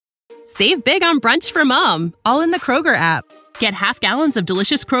Save big on brunch for mom, all in the Kroger app. Get half gallons of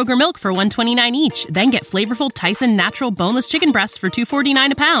delicious Kroger milk for $1.29 each. Then get flavorful Tyson natural boneless chicken breasts for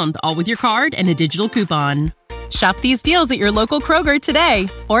 $2.49 a pound, all with your card and a digital coupon. Shop these deals at your local Kroger today,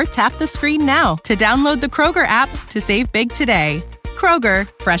 or tap the screen now to download the Kroger app to save big today. Kroger,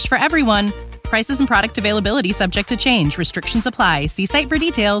 fresh for everyone. Prices and product availability subject to change. Restrictions apply. See site for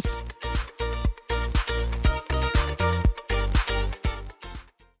details.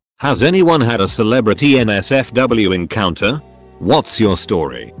 Has anyone had a celebrity NSFW encounter? What's your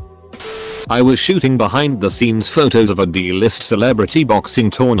story? I was shooting behind the scenes photos of a D-list celebrity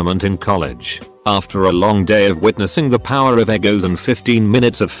boxing tournament in college. After a long day of witnessing the power of egos and 15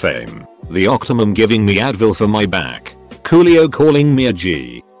 minutes of fame, the Octomom giving me Advil for my back, Coolio calling me a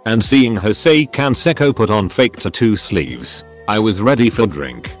G, and seeing Jose Canseco put on fake tattoo sleeves, I was ready for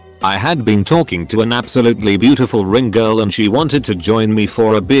drink. I had been talking to an absolutely beautiful ring girl and she wanted to join me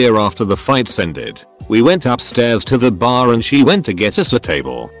for a beer after the fights ended. We went upstairs to the bar and she went to get us a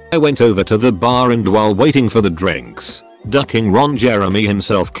table. I went over to the bar and while waiting for the drinks, ducking Ron Jeremy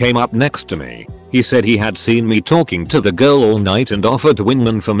himself came up next to me. He said he had seen me talking to the girl all night and offered to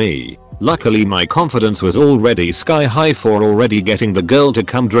wingman for me. Luckily my confidence was already sky high for already getting the girl to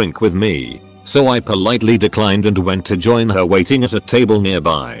come drink with me. So I politely declined and went to join her waiting at a table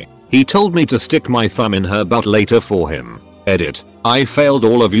nearby. He told me to stick my thumb in her butt later for him. Edit. I failed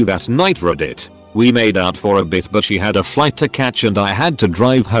all of you that night. Reddit. We made out for a bit but she had a flight to catch and I had to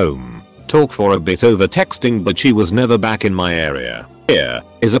drive home. Talk for a bit over texting but she was never back in my area. Here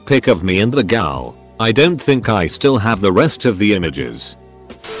is a pic of me and the gal. I don't think I still have the rest of the images.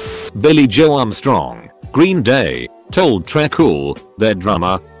 Billy Joe Armstrong, Green Day, told Trecool, their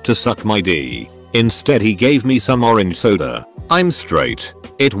drummer, to suck my D. Instead he gave me some orange soda. I'm straight.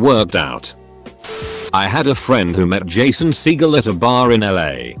 It worked out. I had a friend who met Jason Segel at a bar in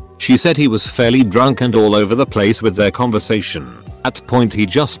LA. She said he was fairly drunk and all over the place with their conversation. At point he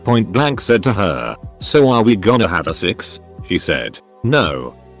just point blank said to her, "So are we gonna have a six?" She said,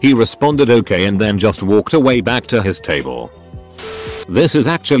 "No." He responded okay and then just walked away back to his table. This is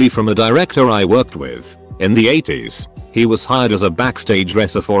actually from a director I worked with. In the 80s, he was hired as a backstage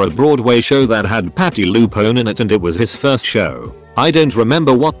dresser for a Broadway show that had Patti LuPone in it and it was his first show. I don't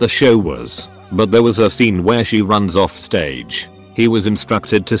remember what the show was, but there was a scene where she runs off stage. He was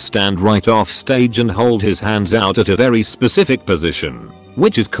instructed to stand right off stage and hold his hands out at a very specific position,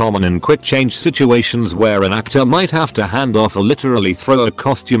 which is common in quick change situations where an actor might have to hand off or literally throw a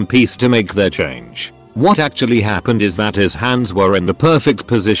costume piece to make their change. What actually happened is that his hands were in the perfect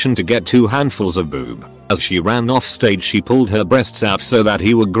position to get 2 handfuls of boob. As she ran off stage she pulled her breasts out so that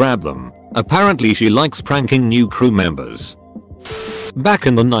he would grab them. Apparently she likes pranking new crew members. Back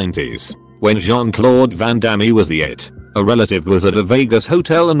in the 90s, when Jean-Claude Van Damme was the it, a relative was at a Vegas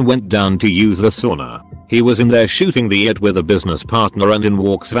hotel and went down to use the sauna. He was in there shooting the it with a business partner and in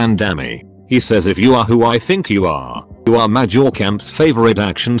walks Van Damme. He says, "If you are who I think you are Major Camp's favorite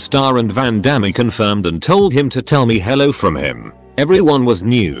action star," and Van Damme confirmed and told him to tell me hello from him. Everyone was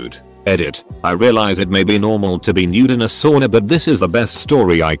nude. Edit. I realize it may be normal to be nude in a sauna but this is the best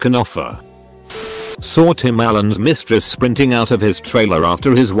story I can offer. Saw Tim Allen's mistress sprinting out of his trailer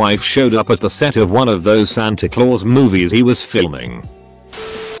after his wife showed up at the set of one of those Santa Claus movies he was filming.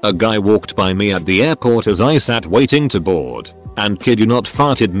 A guy walked by me at the airport as I sat waiting to board, and kid you not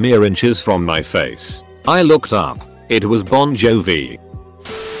farted mere inches from my face. I looked up. It was Bon Jovi.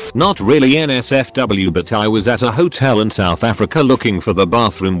 Not really NSFW but I was at a hotel in South Africa looking for the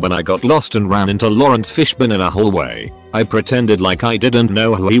bathroom when I got lost and ran into Lawrence Fishburne in a hallway. I pretended like I didn't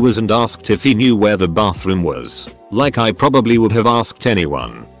know who he was and asked if he knew where the bathroom was. Like I probably would have asked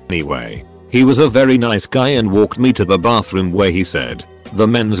anyone. Anyway, he was a very nice guy and walked me to the bathroom where he said, "The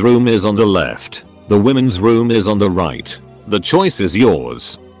men's room is on the left. The women's room is on the right. The choice is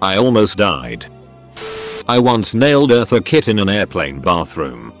yours." I almost died. I once nailed Eartha Kitt in an airplane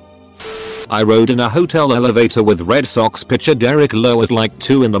bathroom. I rode in a hotel elevator with Red Sox pitcher Derek Lowe at like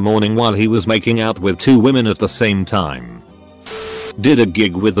 2 in the morning while he was making out with 2 women at the same time. Did a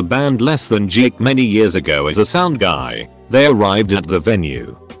gig with the band Less Than Jake many years ago as a sound guy. They arrived at the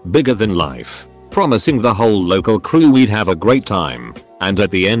venue, bigger than life, promising the whole local crew we'd have a great time, and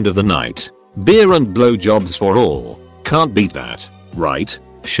at the end of the night, beer and blowjobs for all. Can't beat that, right?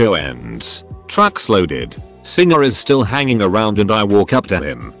 Show ends. Truck's loaded. Singer is still hanging around and I walk up to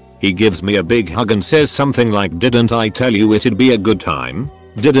him. He gives me a big hug and says something like, "Didn't I tell you it'd be a good time?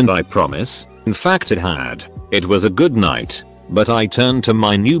 Didn't I promise?" In fact it had. It was a good night. But I turned to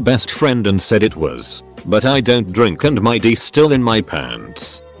my new best friend and said it was. But I don't drink and my D's still in my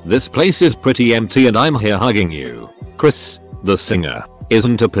pants. This place is pretty empty and I'm here hugging you. Chris, the singer.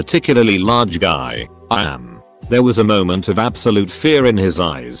 isn't a particularly large guy. I am. There was a moment of absolute fear in his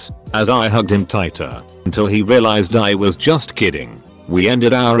eyes as I hugged him tighter until he realized I was just kidding. We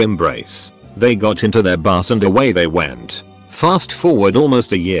ended our embrace. They got into their bus and away they went. Fast forward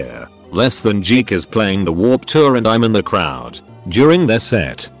almost a year. Less Than Jake is playing the Warped Tour and I'm in the crowd. During their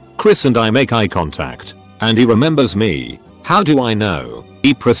set, Chris and I make eye contact, and he remembers me. How do I know?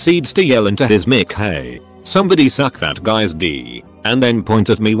 He proceeds to yell into his mic, "Hey, somebody suck that guy's D," and then point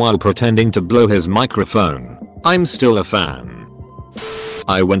at me while pretending to blow his microphone. I'm still a fan.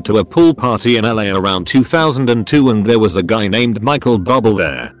 I went to a pool party in LA around 2002 and there was a guy named Michael Bubble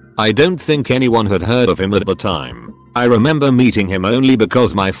there. I don't think anyone had heard of him at the time. I remember meeting him only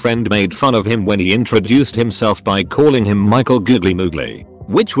because my friend made fun of him when he introduced himself by calling him Michael Googly Moogly,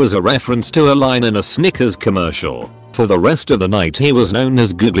 which was a reference to a line in a Snickers commercial. For the rest of the night he was known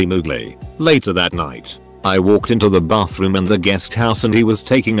as Googly Moogly. Later that night, I walked into the bathroom in the guest house and he was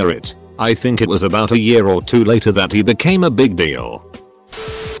taking a shit. I think it was about a year or two later that he became a big deal.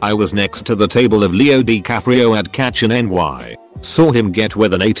 I was next to the table of Leo DiCaprio at Catch in NY. Saw him get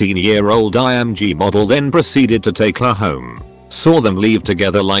with an 18-year-old IMG model, then proceeded to take her home. Saw them leave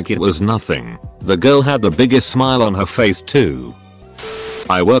together like it was nothing. The girl had the biggest smile on her face too.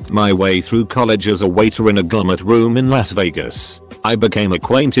 I worked my way through college as a waiter in a gummet room in Las Vegas. I became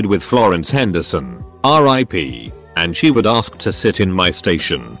acquainted with Florence Henderson, RIP, and she would ask to sit in my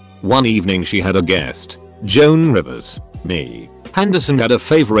station. One evening she had a guest, Joan Rivers, me. Henderson had a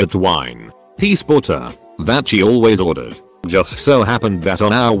favorite wine, Peace Porter, that she always ordered. Just so happened that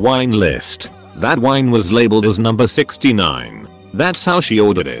on our wine list, that wine was labeled as number 69. That's how she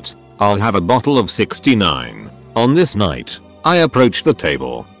ordered it. I'll have a bottle of 69. On this night, I approached the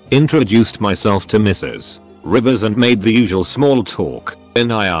table, introduced myself to Mrs. Rivers and made the usual small talk.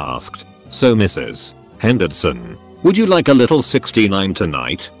 Then I asked, "So Mrs. Henderson, would you like a little 69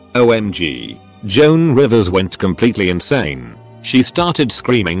 tonight?" OMG. Joan Rivers went completely insane. She started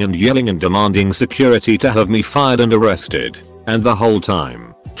screaming and yelling and demanding security to have me fired and arrested. And the whole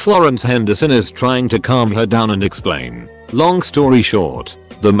time, Florence Henderson is trying to calm her down and explain. Long story short,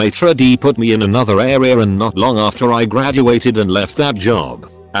 the maitre d' put me in another area and not long after I graduated and left that job.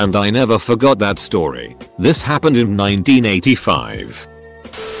 And I never forgot that story. This happened in 1985.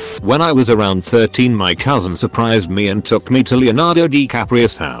 When I was around 13, my cousin surprised me and took me to Leonardo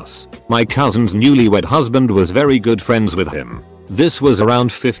DiCaprio's house. My cousin's newlywed husband was very good friends with him. This was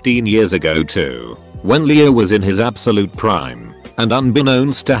around 15 years ago too, when Leo was in his absolute prime, and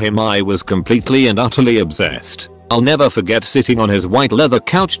unbeknownst to him I was completely and utterly obsessed. I'll never forget sitting on his white leather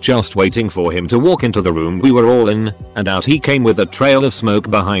couch just waiting for him to walk into the room we were all in, and out he came with a trail of smoke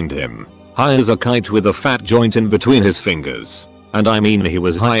behind him. High as a kite with a fat joint in between his fingers. And I mean he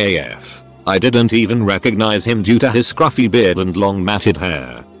was high AF. I didn't even recognize him due to his scruffy beard and long matted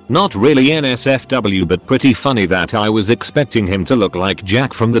hair. Not really NSFW, but pretty funny that I was expecting him to look like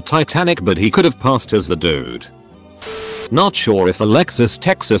Jack from the Titanic, but he could have passed as the dude. Not sure if Alexis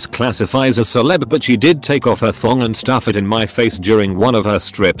Texas classifies as celeb, but she did take off her thong and stuff it in my face during one of her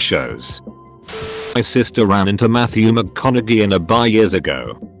strip shows. My sister ran into Matthew McConaughey in a bar years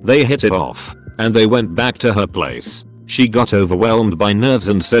ago. They hit it off, and they went back to her place. She got overwhelmed by nerves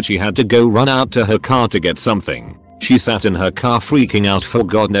and said she had to go run out to her car to get something. She sat in her car freaking out for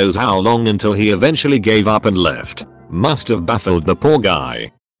God knows how long until he eventually gave up and left. Must have baffled the poor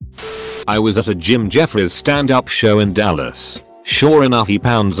guy. I was at a Jim Jeffries stand-up show in Dallas. Sure enough, he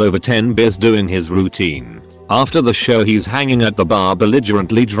pounds over 10 beers doing his routine. After the show he's hanging at the bar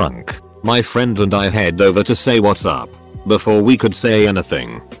belligerently drunk. My friend and I head over to say what's up. Before we could say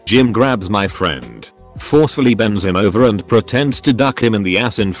anything, Jim grabs my friend, forcefully bends him over and pretends to duck him in the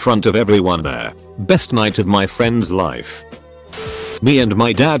ass in front of everyone there. Best night of my friend's life. Me and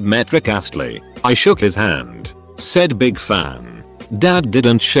my dad met Rick Astley. I shook his hand. Said big fan. Dad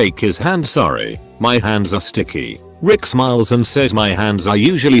didn't shake his hand, sorry. My hands are sticky. Rick smiles and says my hands are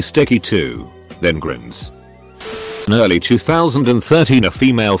usually sticky too. Then grins. In early 2013 a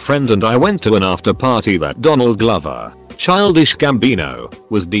female friend and I went to an after party that Donald Glover, Childish Gambino,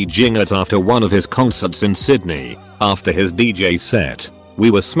 was DJing at after one of his concerts in Sydney. After his DJ set,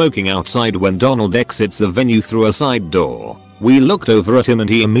 we were smoking outside when Donald exits the venue through a side door. We looked over at him and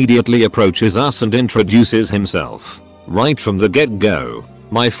he immediately approaches us and introduces himself. Right from the get-go,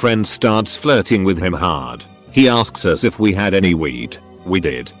 my friend starts flirting with him hard. He asks us if we had any weed. We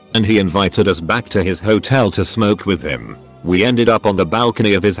did, and he invited us back to his hotel to smoke with him. We ended up on the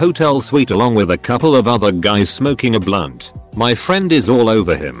balcony of his hotel suite along with a couple of other guys smoking a blunt. My friend is all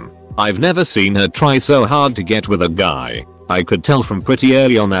over him. I've never seen her try so hard to get with a guy. I could tell from pretty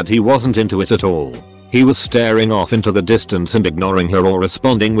early on that he wasn't into it at all. He was staring off into the distance and ignoring her or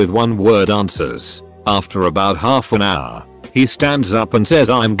responding with one-word answers. After about half an hour, he stands up and says,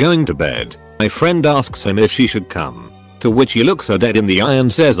 "I'm going to bed." My friend asks him if she should come, to which he looks her dead in the eye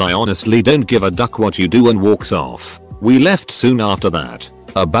and says, "I honestly don't give a duck what you do," and walks off. We left soon after that.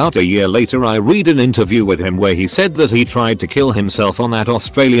 About a year later I read an interview with him where he said that he tried to kill himself on that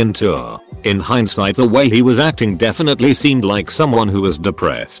Australian tour. In hindsight, the way he was acting definitely seemed like someone who was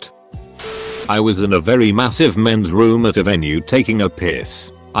depressed. I was in a very massive men's room at a venue taking a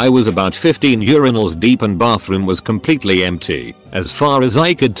piss. I was about 15 urinals deep and bathroom was completely empty, as far as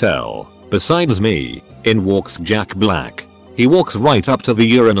I could tell. Besides me, in walks Jack Black. He walks right up to the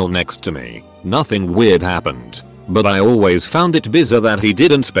urinal next to me. Nothing weird happened, but I always found it bizarre that he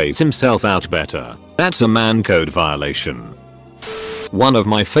didn't space himself out better. That's a man code violation. One of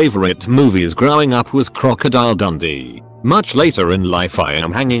my favorite movies growing up was Crocodile Dundee. Much later in life I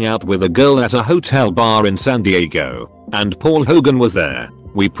am hanging out with a girl at a hotel bar in San Diego, and Paul Hogan was there.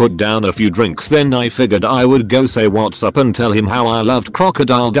 We put down a few drinks, then I figured I would go say what's up and tell him how I loved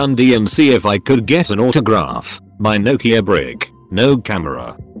Crocodile Dundee and see if I could get an autograph. My Nokia brick. No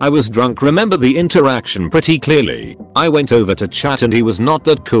camera. I was drunk, remember the interaction pretty clearly. I went over to chat and he was not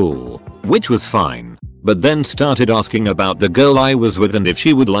that cool, which was fine, but then started asking about the girl I was with and if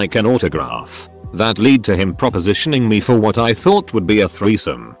she would like an autograph. That led to him propositioning me for what I thought would be a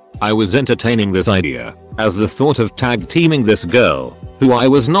threesome. I was entertaining this idea, as the thought of tag teaming this girl, who I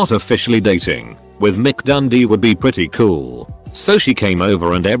was not officially dating, with Mick Dundee would be pretty cool. So she came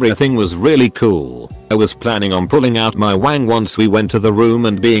over and everything was really cool. I was planning on pulling out my wang once we went to the room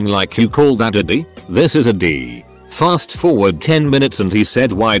and being like, "You call that a D? This is a D." Fast forward 10 minutes and he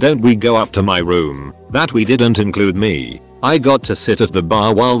said, "Why don't we go up to my room?" That we didn't include me. I got to sit at the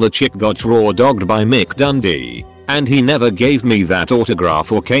bar while the chick got raw dogged by Mick Dundee, and he never gave me that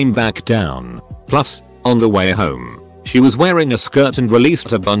autograph or came back down. Plus, on the way home, she was wearing a skirt and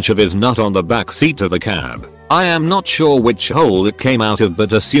released a bunch of his nut on the back seat of the cab. I am not sure which hole it came out of,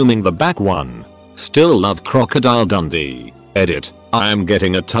 but assuming the back one. Still love Crocodile Dundee. Edit. I am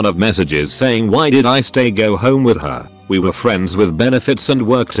getting a ton of messages saying, why did I go home with her? We were friends with benefits and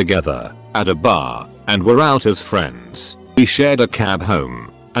worked together at a bar and were out as friends. We shared a cab home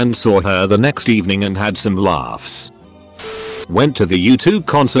and saw her the next evening and had some laughs. Went to the U2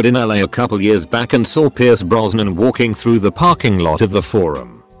 concert in LA a couple years back and saw Pierce Brosnan walking through the parking lot of the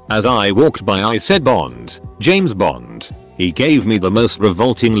Forum. As I walked by I said, "Bond, James Bond." He gave me the most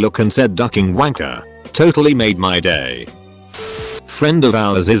revolting look and said, "Ducking wanker." Totally made my day. Friend of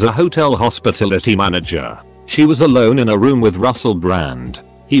ours is a hotel hospitality manager. She was alone in a room with Russell Brand.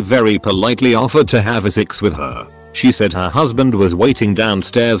 He very politely offered to have a sex with her. She said her husband was waiting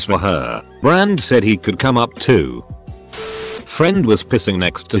downstairs for her. Brand said he could come up too. Friend was pissing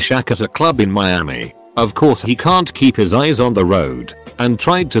next to Shaq at a club in Miami. Of course he can't keep his eyes on the road and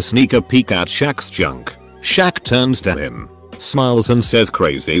tried to sneak a peek at Shaq's junk. Shaq turns to him, smiles and says,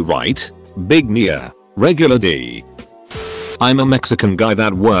 "Crazy, right? Big Nia. Regular D." I'm a Mexican guy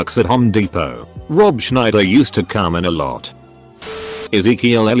that works at Home Depot. Rob Schneider used to come in a lot.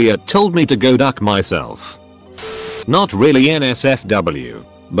 Ezekiel Elliott told me to go duck myself. Not really NSFW,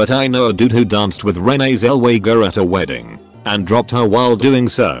 but I know a dude who danced with Renee Zellweger at a wedding and dropped her while doing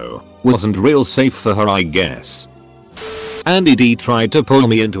so. Wasn't real safe for her, I guess. Andy D tried to pull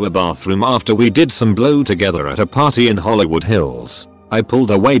me into a bathroom after we did some blow together at a party in Hollywood Hills. I pulled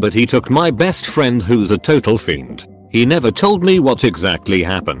away, but he took my best friend who's a total fiend. He never told me what exactly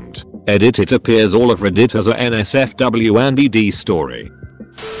happened. Edit. It appears all of Reddit has a NSFW Andy D story.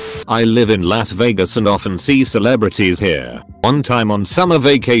 I live in Las Vegas and often see celebrities here. One time on summer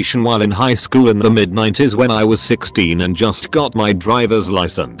vacation while in high school in the mid-90s when I was 16 and just got my driver's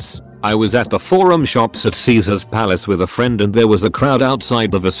license, I was at the Forum Shops at Caesar's Palace with a friend and there was a crowd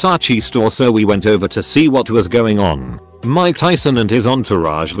outside the Versace store, so we went over to see what was going on. Mike Tyson and his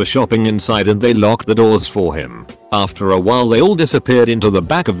entourage were shopping inside and they locked the doors for him. After a while they all disappeared into the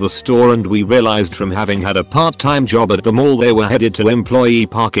back of the store and we realized from having had a part-time job at the mall they were headed to employee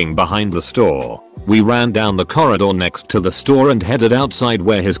parking behind the store. We ran down the corridor next to the store and headed outside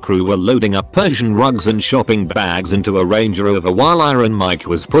where his crew were loading up Persian rugs and shopping bags into a Range Rover while Iron Mike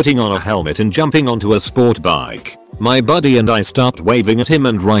was putting on a helmet and jumping onto a sport bike. My buddy and I start waving at him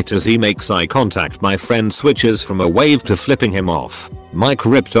and right as he makes eye contact my friend switches from a wave to flipping him off. Mike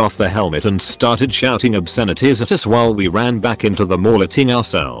ripped off the helmet and started shouting obscenities at us while we ran back into the mall eating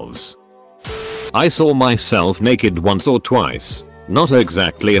ourselves. I saw myself naked once or twice. Not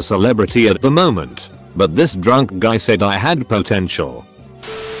exactly a celebrity at the moment, but this drunk guy said I had potential.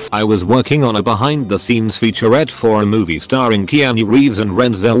 I was working on a behind the scenes featurette for a movie starring Keanu Reeves and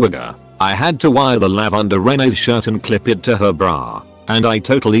Renée Zellweger. I had to wire the lavender Renee's shirt and clip it to her bra, and I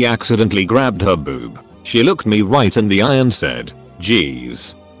totally accidentally grabbed her boob. She looked me right in the eye and said,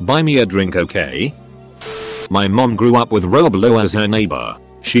 "Geez, buy me a drink, okay?" My mom grew up with Rob Lowe as her neighbor.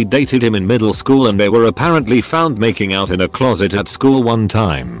 She dated him in middle school and they were apparently found making out in a closet at school one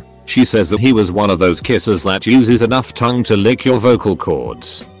time. She says that he was one of those kissers that uses enough tongue to lick your vocal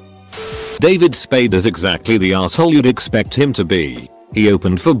cords. David Spade is exactly the asshole you'd expect him to be. He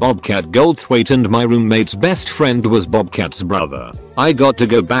opened for Bobcat Goldthwait and my roommate's best friend was Bobcat's brother. I got to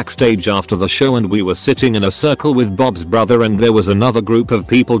go backstage after the show and we were sitting in a circle with Bob's brother and there was another group of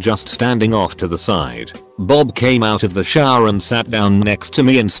people just standing off to the side. Bob came out of the shower and sat down next to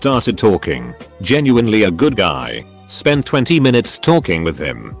me and started talking. Genuinely a good guy. Spent 20 minutes talking with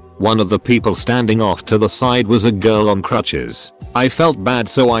him. One of the people standing off to the side was a girl on crutches. I felt bad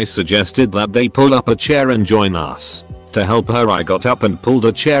so I suggested that they pull up a chair and join us. To help her I got up and pulled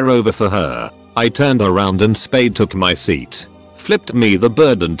a chair over for her. I turned around and Spade took my seat, flipped me the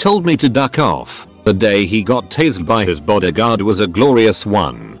bird and told me to duck off. The day he got tased by his bodyguard was a glorious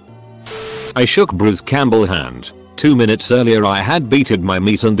one. I shook Bruce Campbell's hand. 2 minutes earlier I had beated my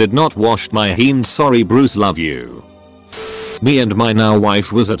meat and did not wash my hands. Sorry Bruce, love you. Me and my now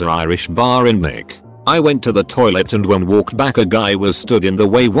wife was at an Irish bar in Nick. I went to the toilet and when walked back a guy was stood in the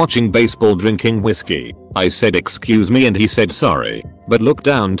way watching baseball drinking whiskey. I said excuse me and he said sorry, but looked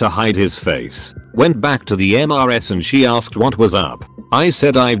down to hide his face. Went back to the MRS and she asked what was up. I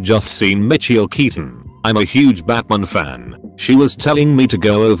said I've just seen Michael Keaton. I'm a huge Batman fan. She was telling me to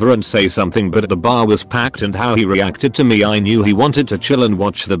go over and say something but the bar was packed and how he reacted to me I knew he wanted to chill and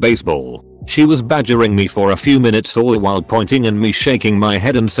watch the baseball. She was badgering me for a few minutes all while pointing and me shaking my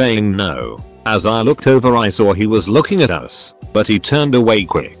head and saying no. As I looked over I saw he was looking at us, but he turned away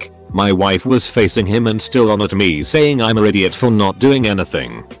quick. My wife was facing him and still on at me saying I'm an idiot for not doing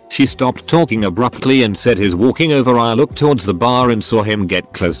anything. She stopped talking abruptly and said he's walking over. I looked towards the bar and saw him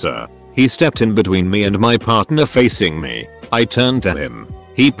get closer. He stepped in between me and my partner facing me. I turned to him.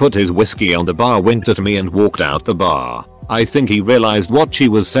 He put his whiskey on the bar, winked at me and walked out the bar. I think he realized what she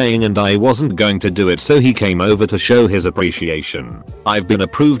was saying and I wasn't going to do it so he came over to show his appreciation. I've been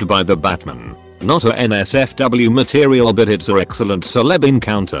approved by the Batman. Not a NSFW material but it's an excellent celeb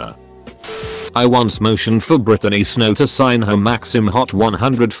encounter. I once motioned for Brittany Snow to sign her Maxim Hot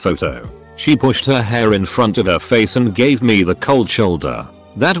 100 photo. She pushed her hair in front of her face and gave me the cold shoulder.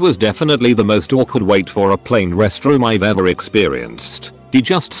 That was definitely the most awkward wait for a plane restroom I've ever experienced. He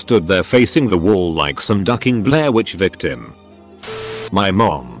just stood there facing the wall like some ducking Blair Witch victim. My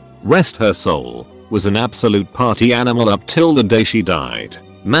mom, rest her soul, was an absolute party animal up till the day she died.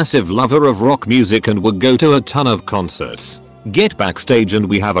 Massive lover of rock music and would go to a ton of concerts. Get backstage and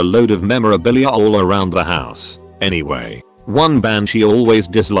we have a load of memorabilia all around the house. Anyway, one band she always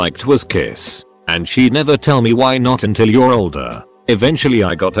disliked was Kiss. And she'd never tell me why not until you're older. Eventually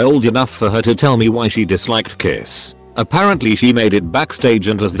I got old enough for her to tell me why she disliked Kiss. Apparently she made it backstage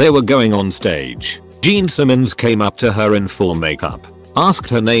and as they were going on stage, Gene Simmons came up to her in full makeup, asked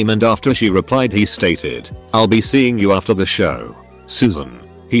her name and after she replied he stated, "I'll be seeing you after the show, Susan."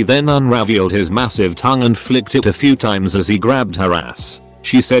 He then unraveled his massive tongue and flicked it a few times as he grabbed her ass.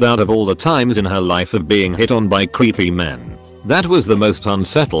 She said out of all the times in her life of being hit on by creepy men, that was the most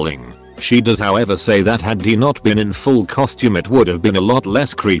unsettling. She does however say that had he not been in full costume it would have been a lot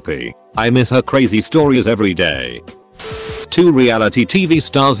less creepy. I miss her crazy stories every day. 2 reality TV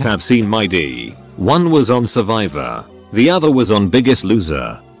stars have seen my D. One was on Survivor. The other was on Biggest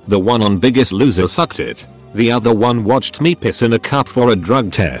Loser. The one on Biggest Loser sucked it. The other one watched me piss in a cup for a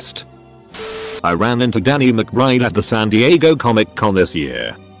drug test. I ran into Danny McBride at the San Diego Comic Con this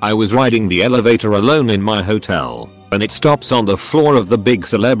year. I was riding the elevator alone in my hotel, and it stops on the floor of the big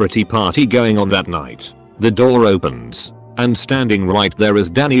celebrity party going on that night. The door opens, and standing right there is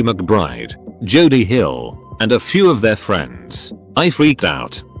Danny McBride, Jody Hill, and a few of their friends. I freaked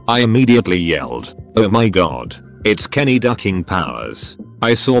out. I immediately yelled, "Oh my god, it's Kenny Ducking Powers."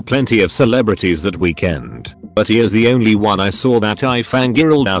 I saw plenty of celebrities that weekend, but he is the only one I saw that I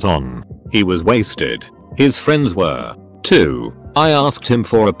fangirled out on. He was wasted. His friends were, too. I asked him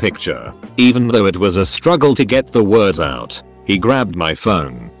for a picture, even though it was a struggle to get the words out. He grabbed my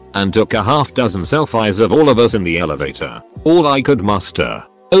phone and took a half dozen selfies of all of us in the elevator. All I could muster,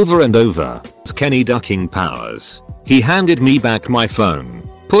 over and over, was Kenny Ducking Powers. He handed me back my phone,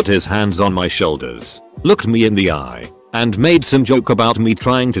 put his hands on my shoulders, looked me in the eye, and made some joke about me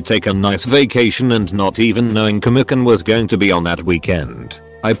trying to take a nice vacation and not even knowing Comic-Con was going to be on that weekend.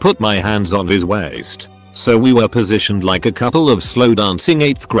 I put my hands on his waist, so we were positioned like a couple of slow dancing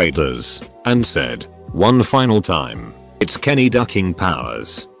 8th graders, and said, one final time, "It's Kenny Ducking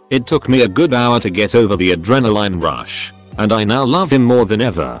Powers." It took me a good hour to get over the adrenaline rush, and I now love him more than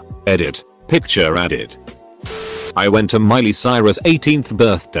ever. Edit. Picture added. I went to Miley Cyrus' 18th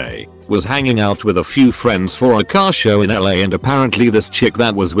birthday, was hanging out with a few friends for a car show in LA, and apparently this chick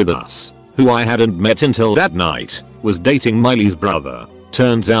that was with us, who I hadn't met until that night, was dating Miley's brother.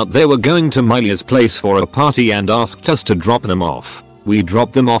 Turns out they were going to Miley's place for a party and asked us to drop them off. We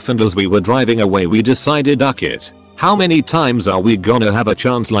dropped them off, and as we were driving away we decided, duck it. How many times are we gonna have a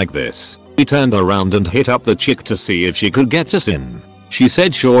chance like this? We turned around and hit up the chick to see if she could get us in. She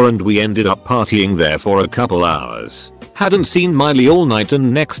said sure, and we ended up partying there for a couple hours. Hadn't seen Miley all night,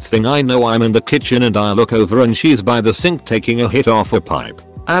 and next thing I know I'm in the kitchen and I look over and she's by the sink taking a hit off a pipe.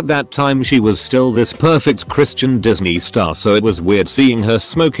 At that time she was still this perfect Christian Disney star, so it was weird seeing her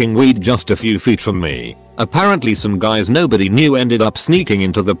smoking weed just a few feet from me. Apparently some guys nobody knew ended up sneaking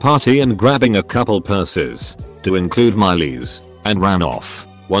into the party and grabbing a couple purses, to include Miley's, and ran off.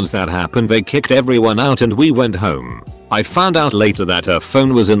 Once that happened they kicked everyone out and we went home. I found out later that her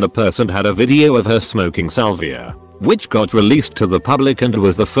phone was in the purse and had a video of her smoking salvia, which got released to the public and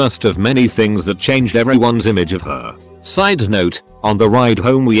was the first of many things that changed everyone's image of her. Side note, on the ride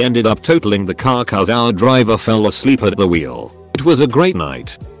home we ended up totaling the car cause our driver fell asleep at the wheel. It was a great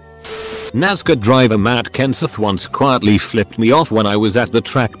night. NASCAR driver Matt Kenseth once quietly flipped me off when I was at the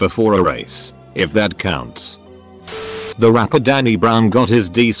track before a race, if that counts. The rapper Danny Brown got his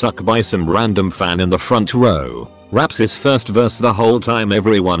D sucked by some random fan in the front row, raps his first verse the whole time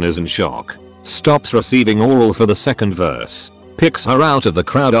everyone is in shock, stops receiving oral for the second verse, picks her out of the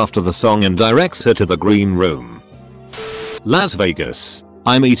crowd after the song and directs her to the green room. Las Vegas.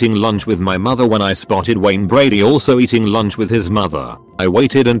 I'm eating lunch with my mother when I spotted Wayne Brady also eating lunch with his mother. I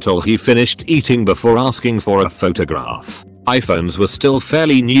waited until he finished eating before asking for a photograph. iPhones were still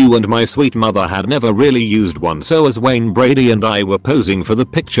fairly new and my sweet mother had never really used one, so as Wayne Brady and I were posing for the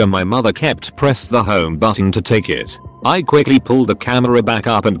picture my mother kept pressed the home button to take it. I quickly pulled the camera back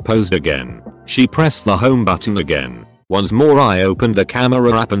up and posed again. She pressed the home button again. Once more I opened the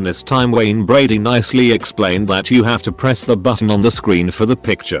camera app and this time Wayne Brady nicely explained that you have to press the button on the screen for the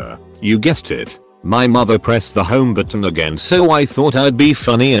picture. You guessed it. My mother pressed the home button again, so I thought I'd be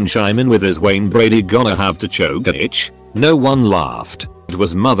funny and chime in with, is Wayne Brady gonna have to choke a itch? No one laughed. It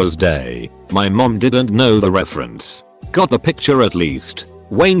was Mother's Day. My mom didn't know the reference. Got the picture at least.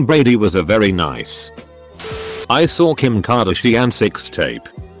 Wayne Brady was a very nice. I saw Kim Kardashian 6 tape.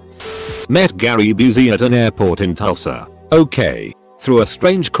 Met Gary Busey at an airport in Tulsa. Okay. Through a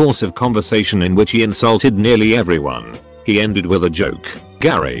strange course of conversation in which he insulted nearly everyone, he ended with a joke.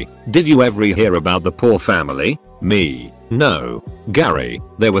 Gary, did you ever hear about the poor family? Me. No. Gary,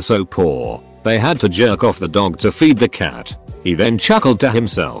 they were so poor, they had to jerk off the dog to feed the cat. He then chuckled to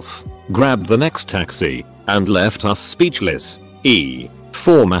himself, grabbed the next taxi, and left us speechless.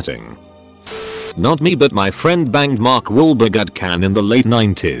 Formatting. Not me, but my friend banged Mark Wahlberg at Cannes in the late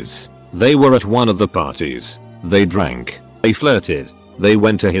 90s. They were at one of the parties. They drank. They flirted. They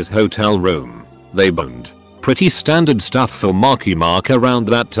went to his hotel room. They boned. Pretty standard stuff for Marky Mark around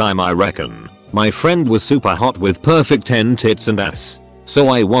that time, I reckon. My friend was super hot with perfect 10 tits and ass, so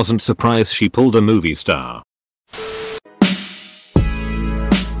I wasn't surprised she pulled a movie star.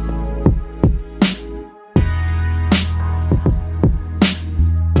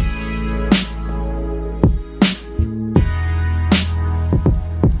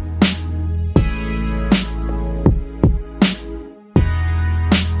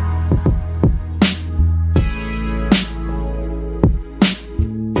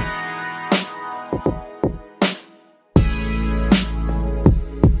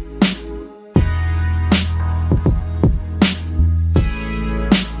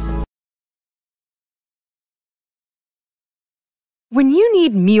 When you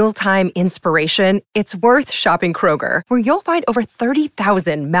need mealtime inspiration, it's worth shopping Kroger, where you'll find over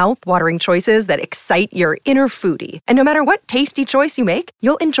 30,000 mouth-watering choices that excite your inner foodie. And no matter what tasty choice you make,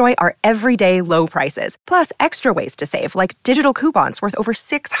 you'll enjoy our everyday low prices, plus extra ways to save, like digital coupons worth over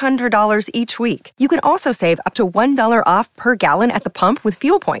 $600 each week. You can also save up to $1 off per gallon at the pump with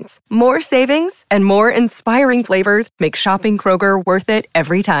fuel points. More savings and more inspiring flavors make shopping Kroger worth it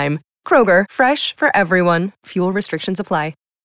every time. Kroger, fresh for everyone. Fuel restrictions apply.